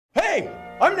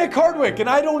I'm Nick Hardwick, and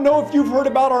I don't know if you've heard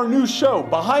about our new show,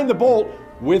 Behind the Bolt,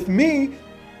 with me,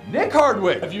 Nick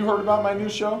Hardwick. Have you heard about my new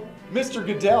show? Mr.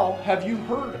 Goodell, have you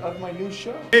heard of my new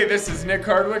show? Hey, this is Nick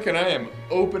Hardwick, and I am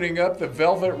opening up the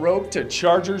velvet rope to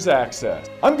Chargers Access.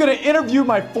 I'm gonna interview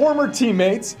my former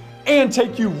teammates and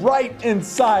take you right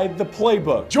inside the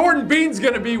playbook. Jordan Bean's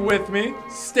gonna be with me,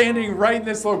 standing right in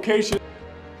this location.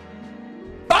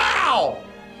 Bow!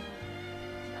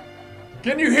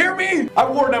 Can you hear me? I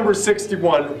wore number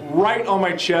 61 right on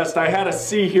my chest. I had a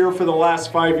C here for the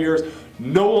last 5 years.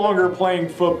 No longer playing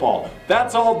football.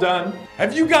 That's all done.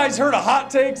 Have you guys heard of hot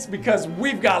takes? Because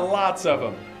we've got lots of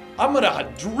them. I'm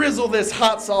gonna drizzle this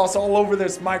hot sauce all over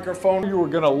this microphone. You are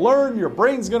gonna learn, your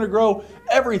brain's gonna grow,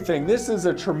 everything. This is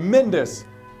a tremendous,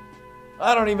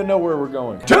 I don't even know where we're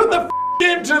going. Tune the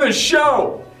into the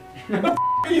show. What the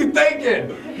are you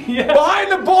thinking? Yeah.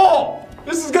 Behind the ball.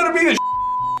 This is gonna be the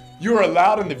You are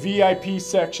allowed in the VIP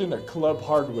section at Club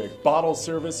Hardwick. Bottle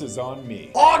service is on me.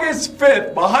 August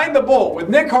 5th, Behind the Bolt with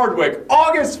Nick Hardwick.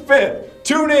 August 5th.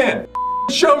 Tune in.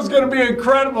 The show's gonna be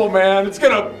incredible, man. It's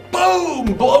gonna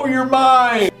boom, blow your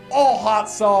mind. All hot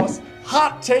sauce.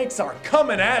 Hot takes are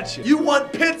coming at you. You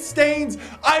want pit stains?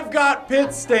 I've got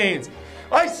pit stains.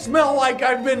 I smell like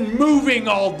I've been moving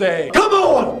all day. Come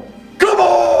on! Come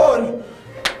on!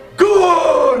 Come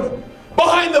on!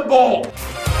 Behind the Bolt.